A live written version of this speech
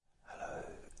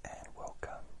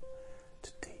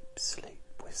Sleep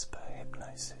Whisper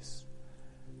Hypnosis.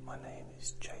 My name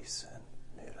is Jason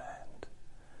Newland.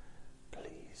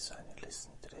 Please only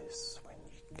listen to this when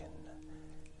you can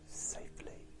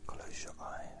safely close your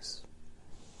eyes.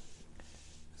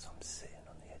 So I'm sitting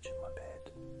on the edge of my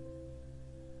bed,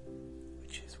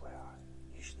 which is where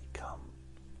I usually come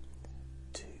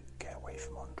to get away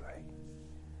from Andre,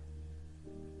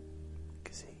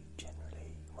 because he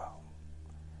generally,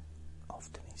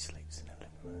 often he sleeps in the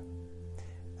living room.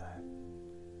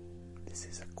 This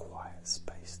is a quiet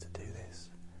space to do this,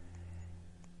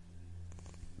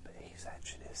 but he's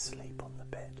actually asleep on the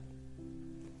bed.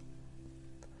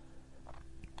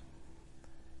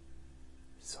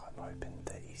 So I'm hoping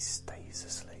that he stays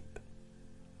asleep,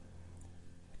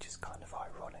 which is kind of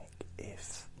ironic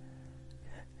if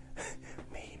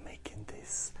me making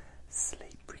this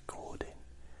sleep recording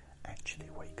actually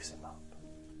wakes him up.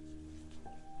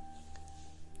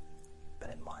 But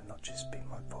it might not just be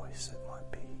my voice, it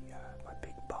might be my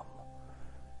big bum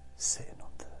sitting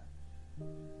on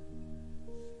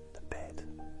the bed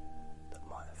that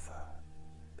might have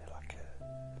been like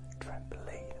a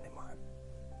trampoline, and it might have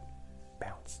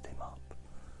bounced him up.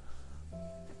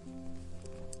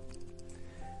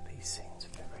 But he seems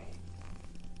very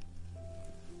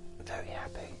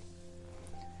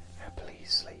happily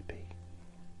sleepy.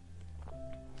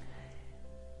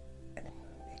 And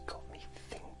it got me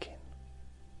thinking.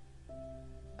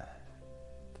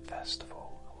 First of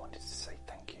all, I wanted to say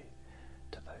thank you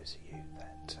to those of you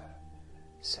that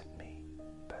sent me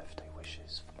birthday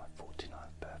wishes for my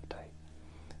 49th birthday,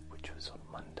 which was on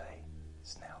Monday.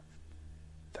 It's now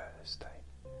Thursday.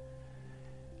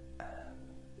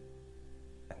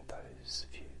 And those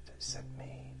of you that sent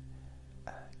me,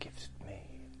 gifted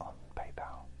me on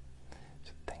PayPal.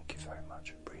 So thank you very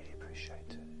much, I really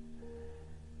appreciate it.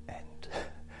 And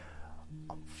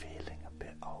I'm feeling a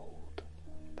bit old,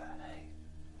 but hey,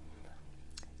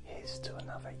 here's to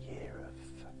another year of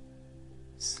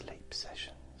sleep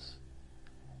sessions,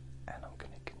 and I'm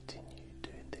going to continue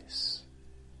doing this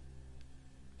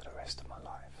for the rest of my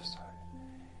life, so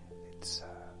it's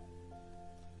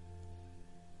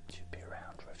should be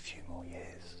around for a few more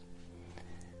years.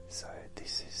 So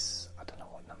this is, I don't know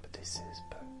what number this is,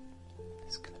 but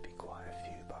it's going to be quite a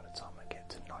few by the time I get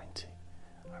to 90,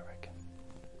 I reckon.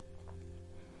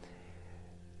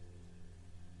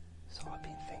 So I've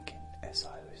been thinking SO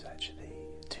is actually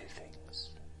two things.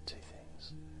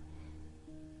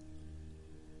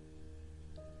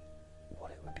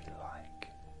 What it would be like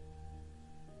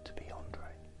to be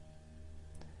Andre.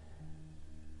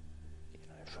 You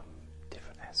know, from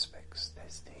different aspects.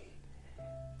 There's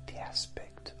the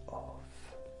aspect of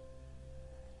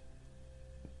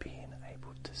being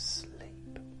able to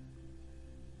sleep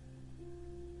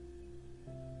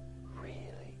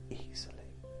really easily.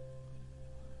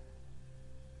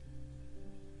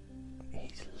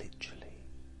 He's literally,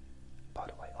 by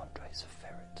the way, Andre's a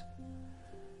ferret.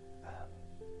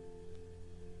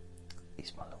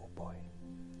 He's my little boy.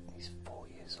 He's 4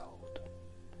 years old.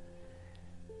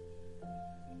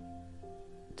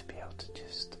 To be able to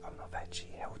I've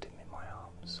actually held him in my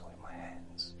arms or in my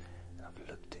hands, and I've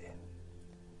looked at him,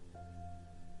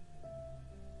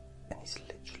 and he's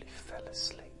literally fell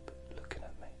asleep looking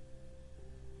at me.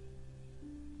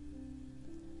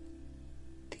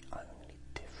 The only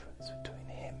difference between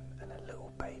him and a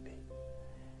little baby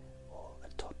or a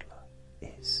toddler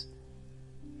is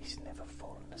he's never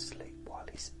fallen asleep while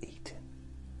he's eating,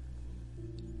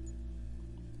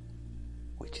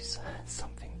 which is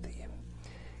something that you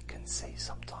can see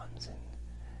sometimes in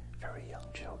very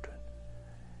young children.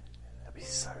 They'll be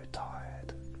so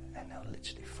tired and they'll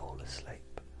literally fall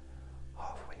asleep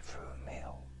halfway through a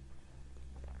meal,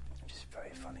 which is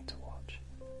very funny to watch.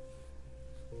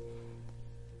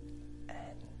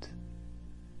 And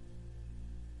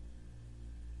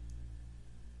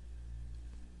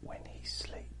when he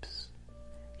sleeps,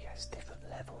 he has different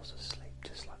levels of sleep,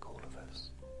 just like all of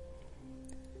us.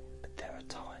 But there are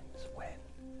times when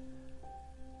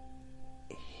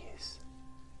he is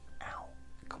out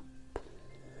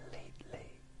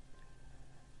completely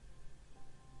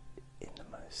in the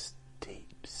most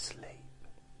deep sleep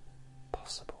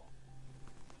possible.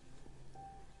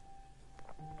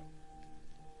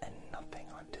 And nothing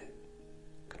I do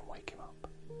can wake him up.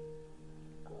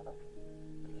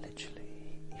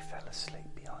 Literally, he fell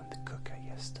asleep behind the cooker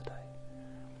yesterday,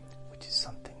 which is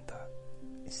something that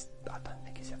I don't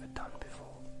think he's ever done before.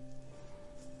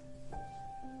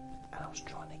 And I was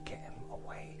trying to get him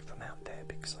away from out there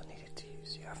because I needed to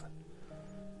use the oven.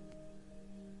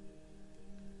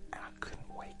 And I couldn't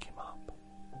wake him up.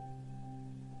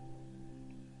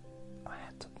 I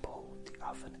had to pull the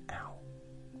oven out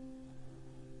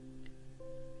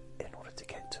order to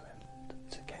get to him,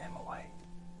 to get him away.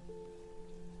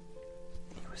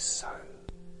 He was so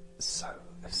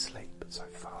asleep, so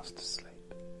fast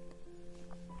asleep.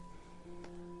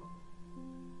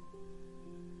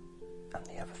 And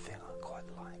the other thing I quite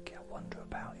like, I wonder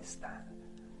about, is that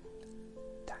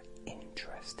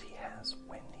interest he has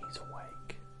when he's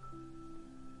awake.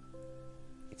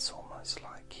 It's almost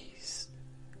like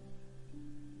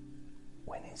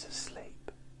when he's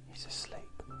asleep, he's asleep.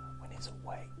 When he's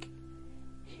awake,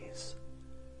 he is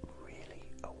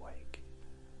really awake.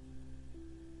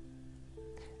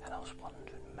 And I was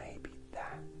wondering, maybe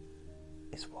that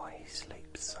is why he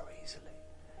sleeps so easily,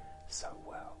 so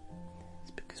well.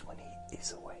 It's because when he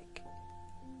is awake,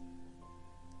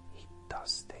 he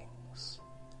does things,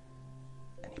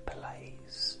 and he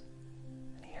plays,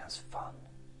 and he has fun,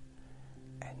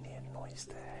 and he annoys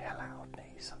the hell out of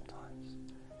me sometimes.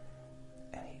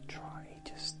 And he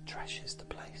just trashes the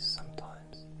place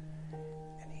sometimes,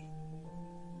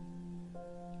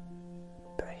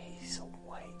 but he's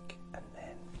awake, and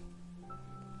then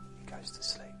he goes to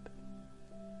sleep,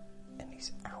 and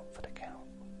he's out for the count.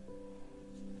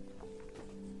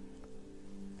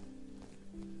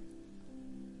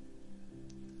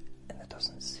 And there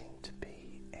doesn't seem to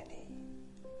be any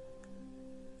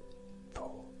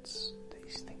thoughts that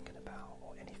he's thinking about,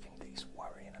 or anything that he's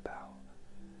worrying about,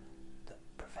 that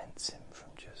prevents him from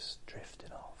just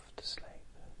drifting off to sleep.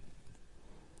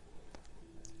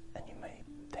 And you may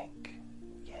think,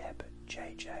 yeah, but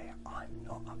JJ, I'm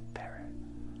not a parrot.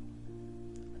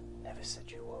 I never said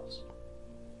you was.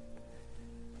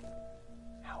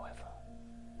 However,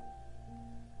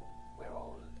 we're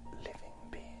all living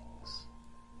beings.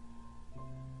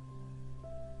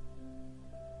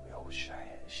 We all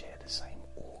share the same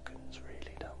organs,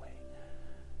 really, don't we?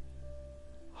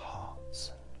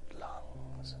 Hearts and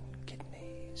lungs and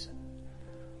kidneys, and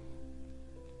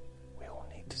we all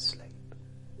need to sleep.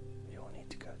 We all need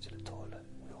to go to the toilet.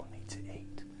 We all need to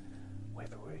eat,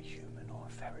 whether we're a human or a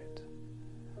ferret.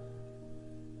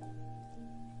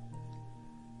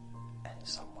 And in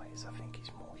some ways, I think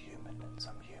he's more human than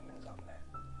some humans I've met.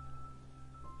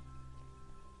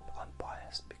 But I'm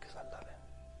biased because I love him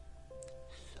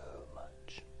so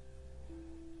much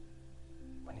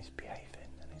when he's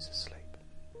behaving and he's asleep.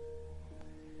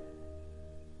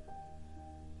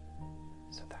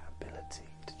 So that ability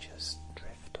to just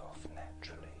drift off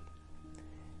naturally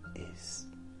he's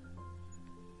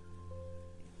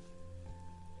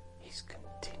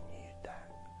continued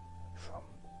that from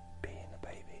being a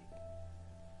baby.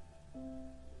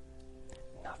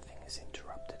 Nothing has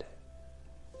interrupted it.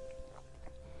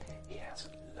 He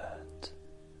hasn't learned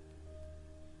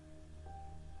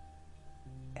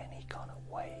any kind of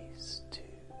ways to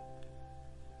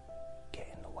get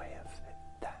in the way of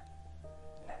that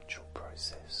natural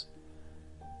process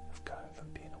of going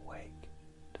from being awake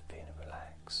to feeling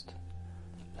relaxed,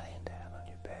 laying down on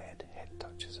your bed, head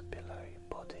touches a pillow, your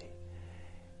body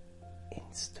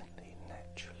instantly,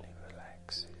 naturally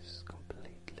relaxes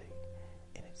completely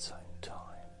in its own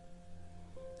time,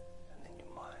 and then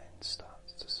your mind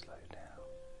starts to slow down.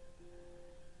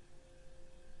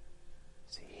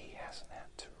 See, he hasn't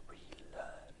had to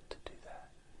relearn to do that,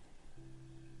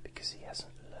 because he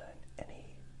hasn't learned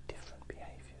any different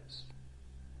behaviours.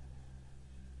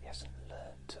 He hasn't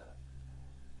learned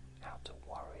how to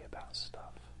worry about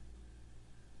stuff.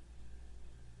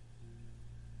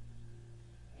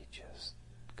 He just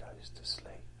goes to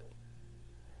sleep.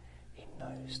 He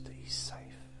knows that he's safe,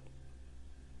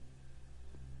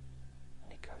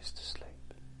 and he goes to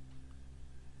sleep.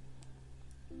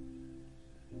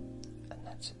 And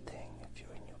that's a thing. If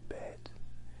you're in your bed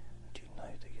and you know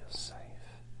that you're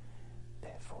safe,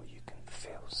 therefore you can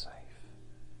feel safe.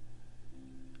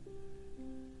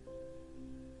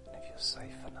 And if you're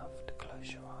safe enough to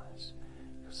close your eyes,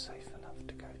 you're safe enough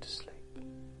to go to sleep.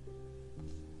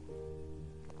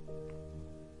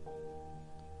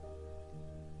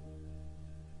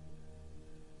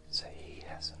 So he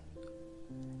hasn't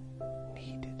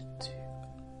needed to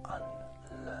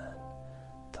unlearn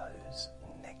those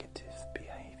negative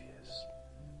behaviours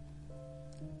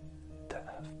that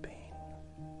have been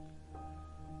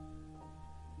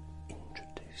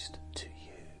introduced to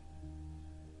you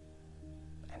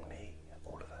and me,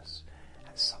 all of us,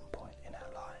 at some point in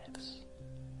our lives.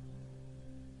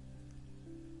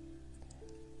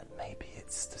 And maybe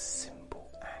it's the simple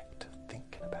act of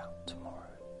thinking about tomorrow,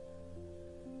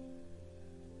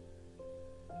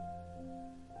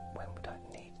 when we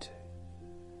don't need to.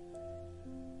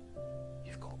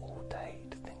 You've got all day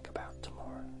to think about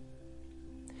tomorrow.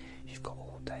 You've got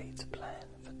all day to plan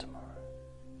for tomorrow.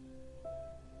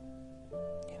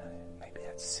 You know, maybe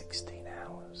that's 16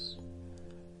 hours.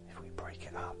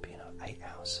 get up, 8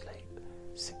 hours sleep,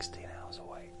 16 hours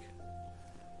awake.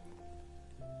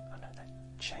 I know that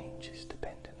changes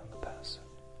depending on the person.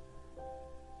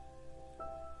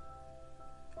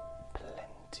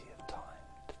 Plenty of time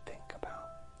to think about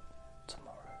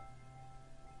tomorrow.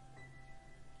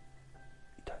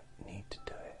 You don't need to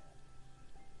do it.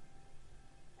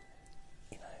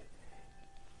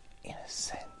 In a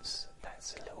sense,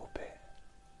 that's a little bit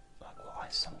like what I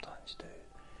sometimes do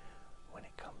when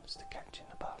it comes to catching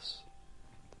the bus.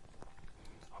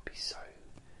 I'll be so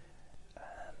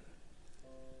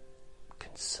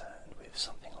concerned with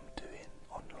something I'm doing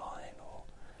online, or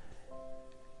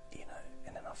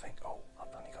and then I think, oh,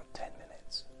 I've only got 10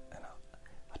 minutes, and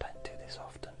I don't do this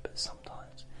often, but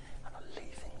sometimes, and I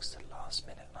leave things to the last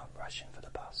minute, and I'm rushing for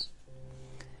the bus,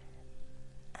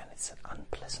 and it's an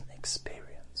unpleasant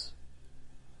experience.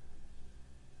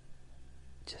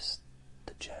 Just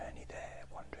the journey there,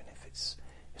 wondering if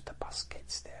the bus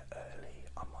gets there early,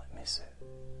 I might miss it.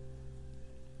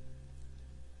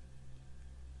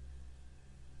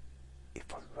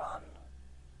 If I run,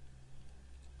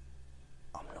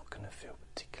 I'm not going to feel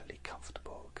particularly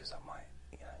comfortable because I might,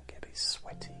 get a bit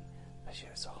sweaty, especially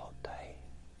if it's a hot day.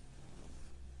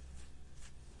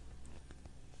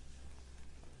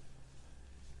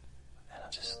 And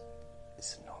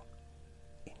it's not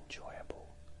enjoyable.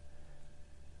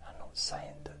 I'm not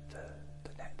saying that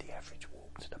the average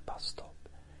walk to the bus stop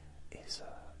is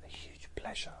a huge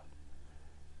pleasure.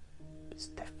 It's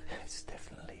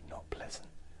definitely not pleasant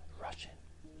rushing.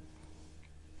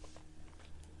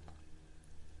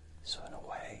 So in a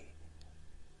way,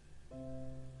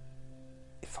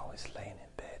 if I was laying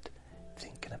in bed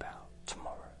thinking about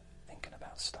tomorrow, thinking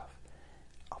about stuff,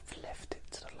 I've left it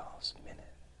to the last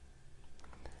minute.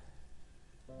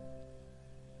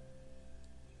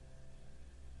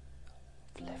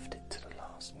 I've left it to the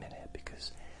last minute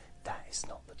because that is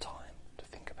not the time to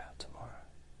think about tomorrow.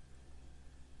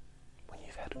 When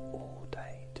you've had all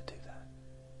day to do that.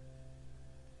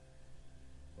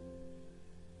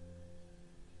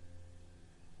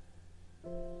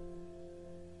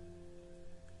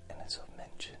 And as I've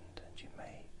mentioned, and you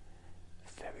may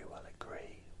very well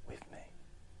agree with me,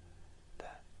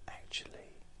 that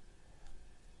actually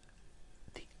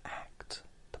the act,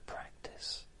 the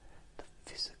practice, the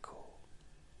physical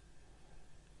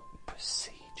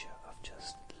procedure of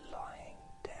just lying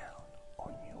down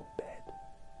on your bed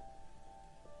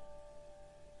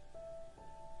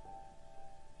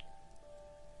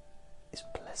is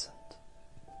pleasant.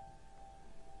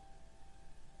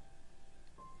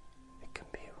 It can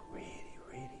be a really,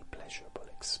 really pleasurable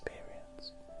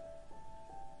experience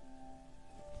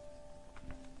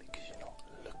because you're not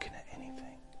looking at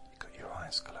anything. You've got your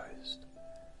eyes closed.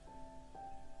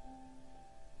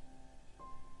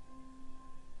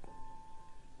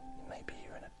 Maybe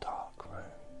you're in a dark room.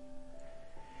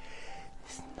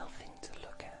 There's nothing to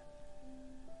look at.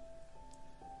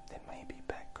 There may be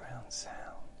background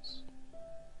sounds,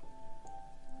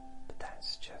 but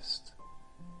that's just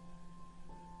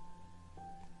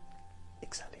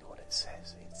exactly what it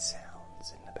says. It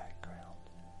sounds in the background.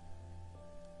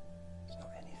 It's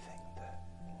not anything that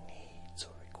needs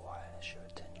or requires your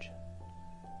attention.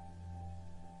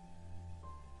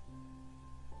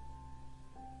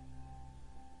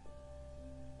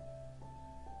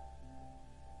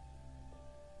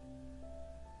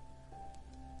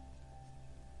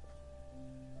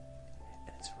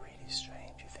 And it's really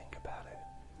strange, you think about it.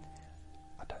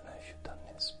 I don't know if you've done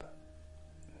this, but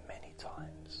many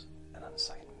times, and I'm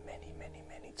saying many, many,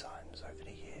 many times over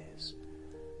the years,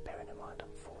 bearing in mind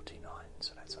I'm 49,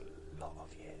 so that's a lot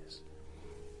of years,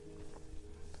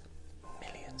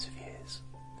 millions of years,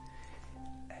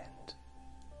 and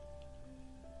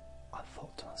I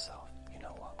thought to myself, you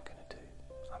know what I'm going to do?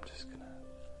 I'm just going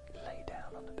to lay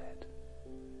down on the bed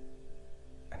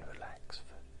and relax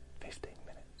for 15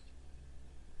 minutes.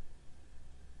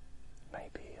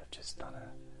 Maybe I've just had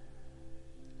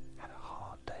a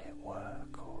hard day at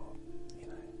work, or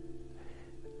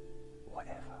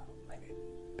whatever. Maybe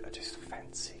I just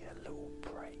fancy a little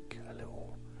break, a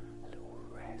little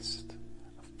rest,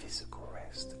 a physical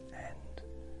rest. And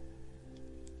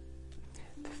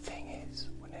the thing is,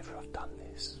 whenever I've done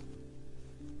this,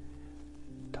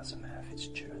 it doesn't matter if it's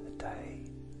during the day,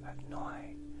 at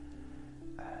night,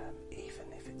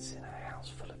 even if it's in a house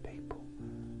full of people.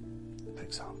 For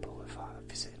example, if I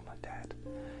visited my dad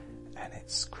and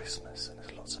it's Christmas and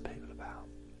there's lots of people about,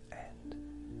 and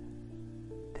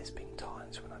there's been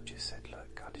times when I've just said,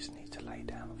 look, I just need to lay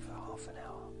down for half an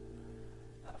hour,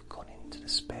 and I've gone into the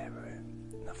spare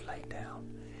room and I've laid down,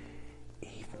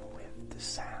 even with the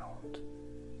sound,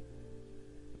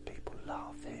 people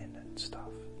laughing and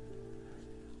stuff,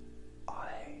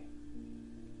 I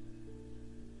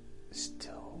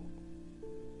still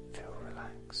feel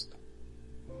relaxed,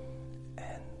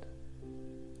 and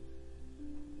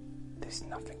there's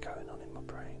nothing going on in my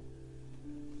brain.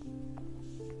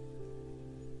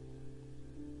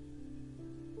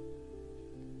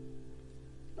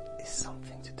 It's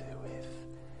something to do with,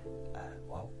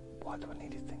 why do I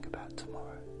need to think about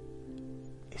tomorrow?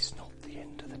 It's not the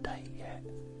end of the day yet.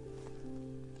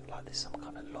 Like there's some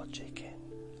kind of logic in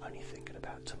only thinking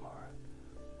about tomorrow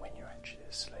when you're actually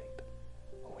asleep,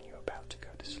 or when you're about to go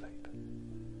to sleep.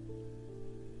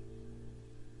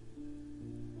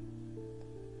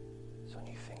 So when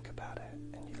you think about it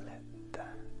and you let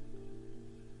that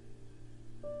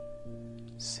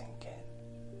sink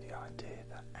in, the idea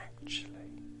that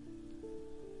actually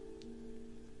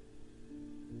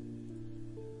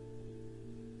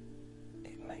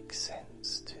it makes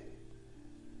sense to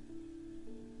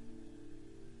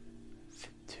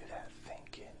do that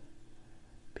thinking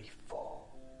before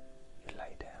you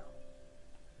lay down.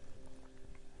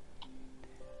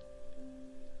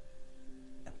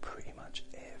 And pretty much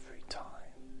every time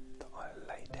that I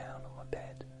lay down on my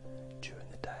bed during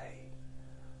the day,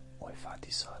 or if I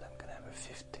decide I'm going to have a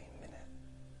 15-minute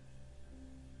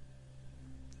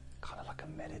kind of like a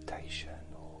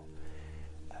meditation or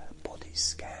body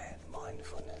scan,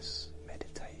 mindfulness,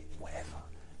 meditate, whatever,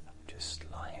 I'm just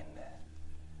lying there.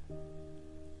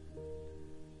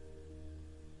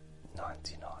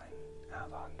 99 out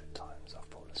of 100 times I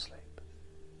fall asleep.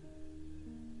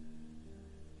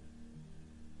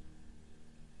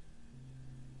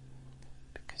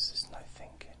 Because there's no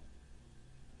thinking.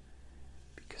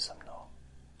 Because I'm not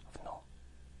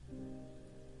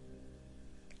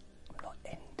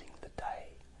ending the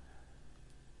day.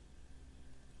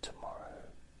 Tomorrow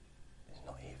is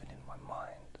not even in my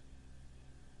mind.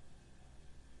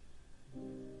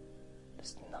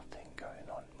 There's nothing going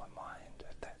on in my mind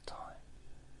at that time.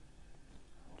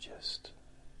 I'm just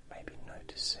maybe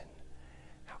noticing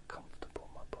how comfortable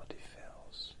my body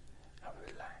feels, how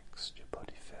relaxed your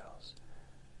body feels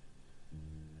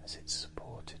as it's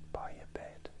supported by your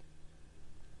bed.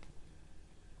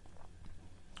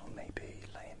 Or maybe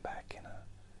laying back in a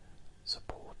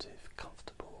supportive,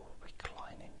 comfortable,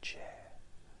 reclining chair.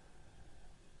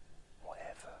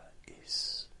 Whatever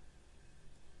is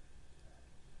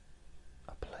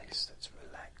a place that's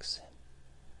relaxing,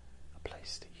 a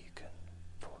place that you can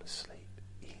fall asleep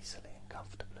easily and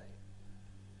comfortably.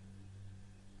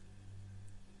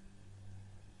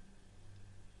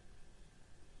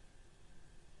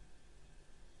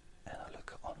 And I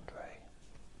look at Andre,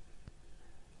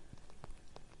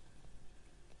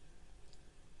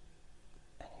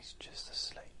 and he's just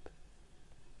asleep.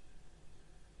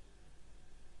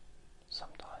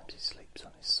 Sometimes he sleeps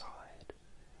on his side,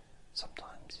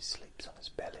 sometimes he sleeps on his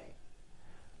belly,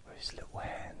 with his little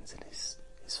hands and his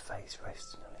face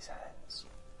resting on his hands.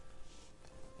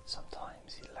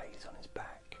 Sometimes he lays on his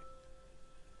back,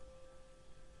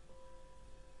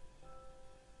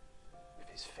 with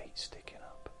his feet sticking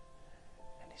up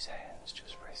and his hands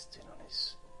just resting on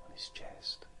his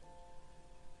chest.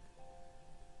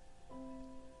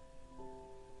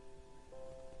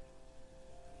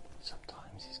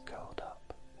 Sometimes he's curled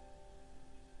up.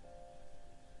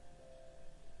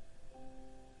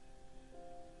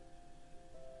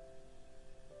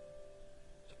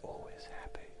 He's always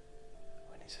happy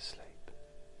when he's asleep,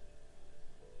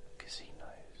 because he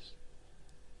knows,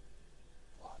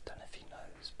 well, I don't know if he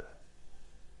knows, but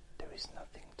there is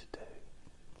nothing to do.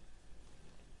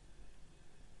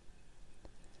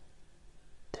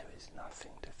 There is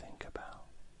nothing to think about.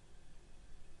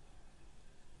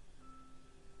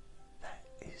 That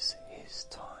is his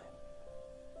time.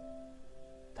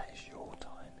 That is your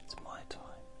time. It's my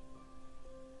time.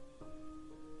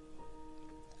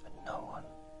 And no one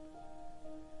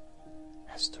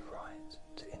has the right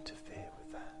to interfere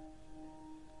with that,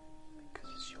 because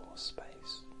it's your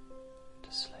space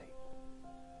to sleep.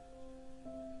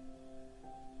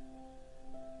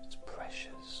 It's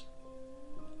precious.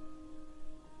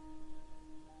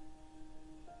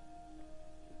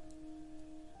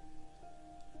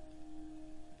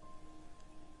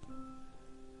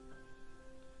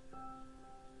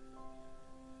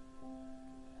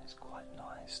 It's quite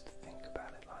nice to think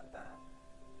about it like that.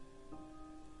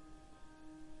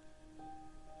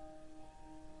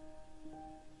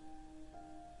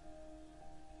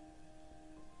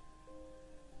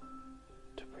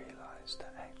 To realise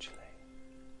that actually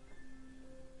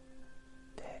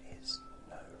there is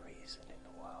no reason in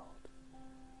the world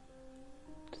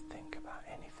to think about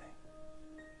anything,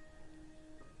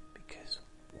 because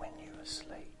when you're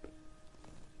asleep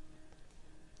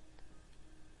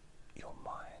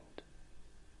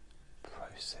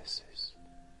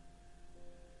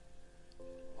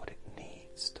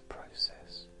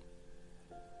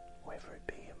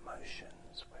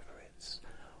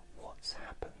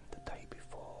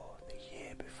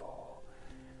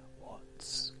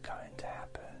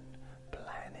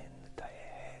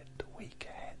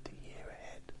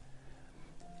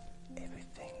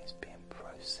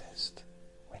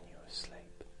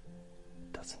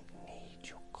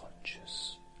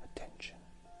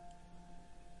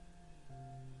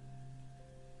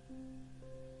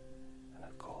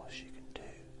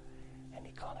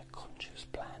kind of conscious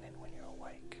planning when you're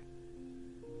awake.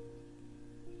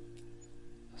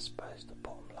 I suppose the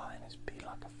bottom line is be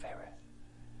like a ferret.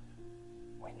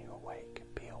 When you're awake,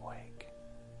 be awake.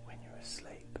 When you're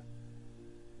asleep,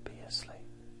 be asleep.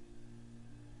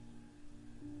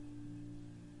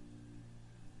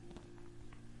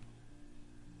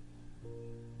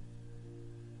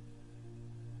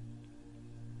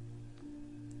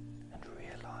 And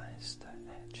realize that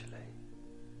actually,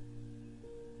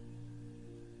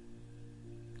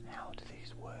 how do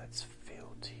these words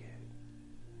feel to you?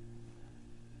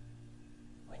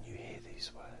 When you hear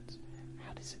these words,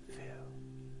 how does it feel?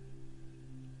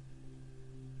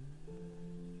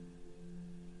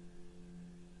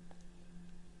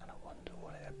 And I wonder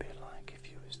what it would be like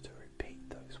if you was to repeat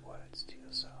those words to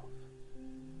yourself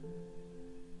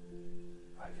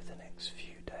over the next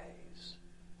few days.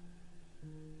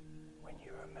 When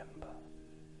you remember,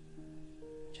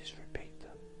 just repeat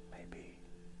them, maybe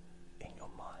in your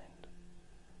mind.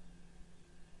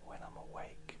 When I'm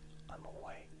awake, I'm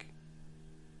awake.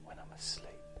 When I'm asleep,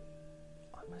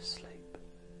 I'm asleep.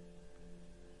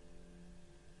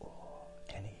 Or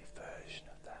any version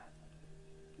of that.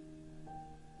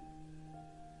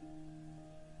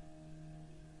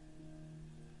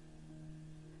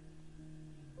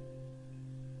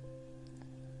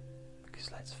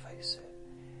 Because let's face it,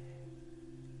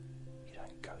 you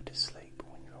don't go to sleep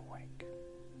when you're awake.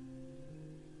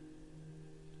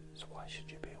 So why should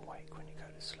you be awake when you go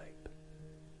to sleep?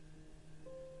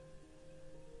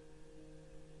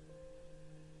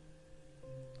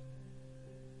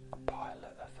 A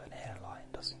pilot of an airline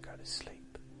doesn't go to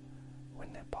sleep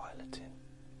when they're piloting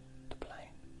the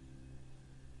plane.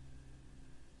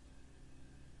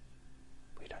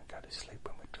 We don't go to sleep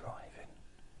when we're driving.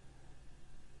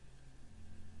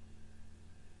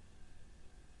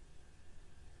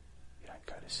 You don't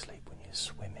go to sleep when you're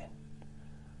swimming,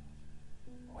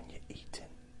 when you're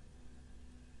eating,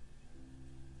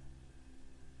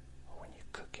 or when you're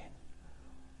cooking.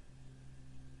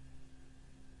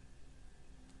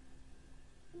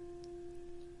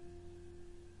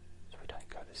 So we don't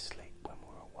go to sleep when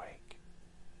we're awake.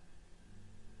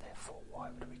 Therefore, why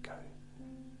would we go?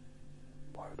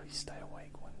 Why would we stay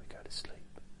awake when we go to sleep?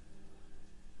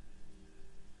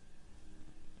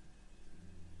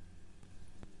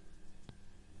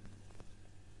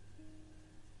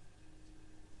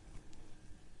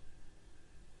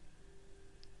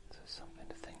 So something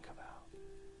to think about.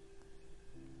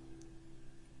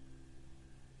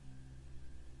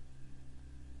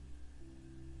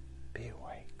 Be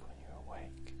awake when you're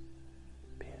awake.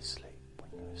 Be asleep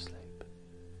when you're asleep.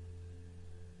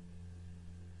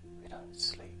 We don't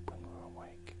sleep when we're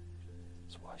awake.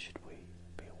 So why should we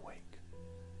be awake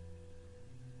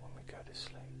when we go to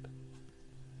sleep?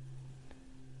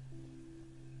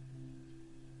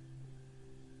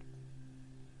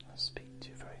 I'll speak to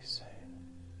you very soon.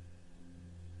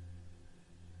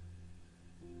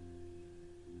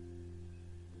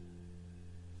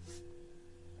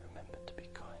 Remember to be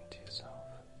kind to yourself.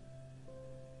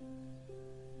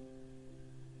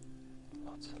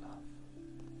 Lots of love.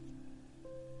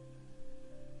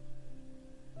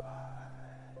 Bye.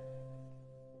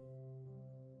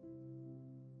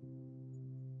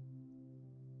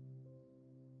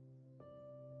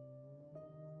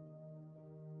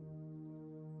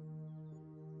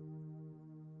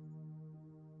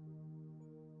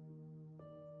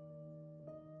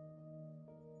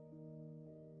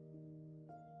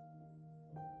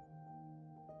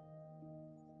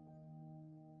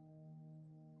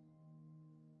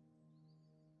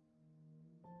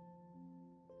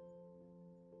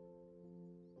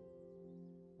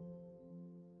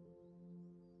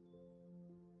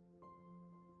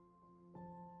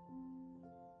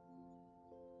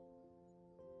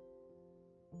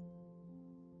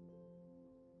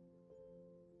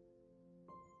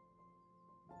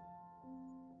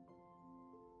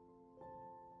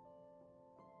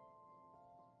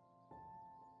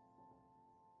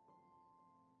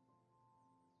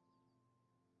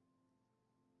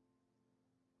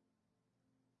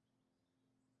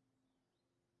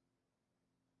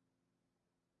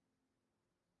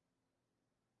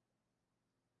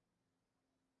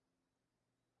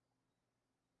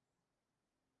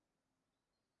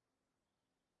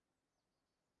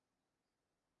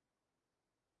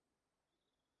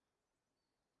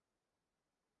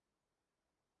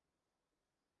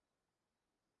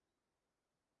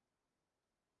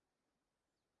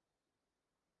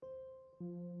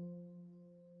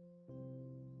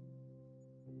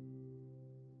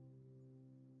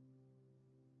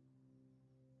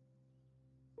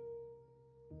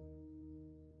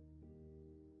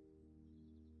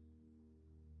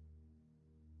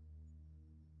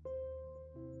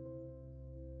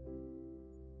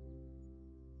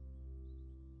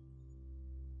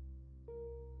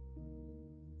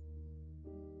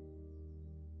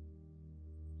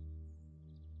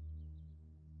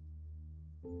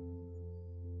 you.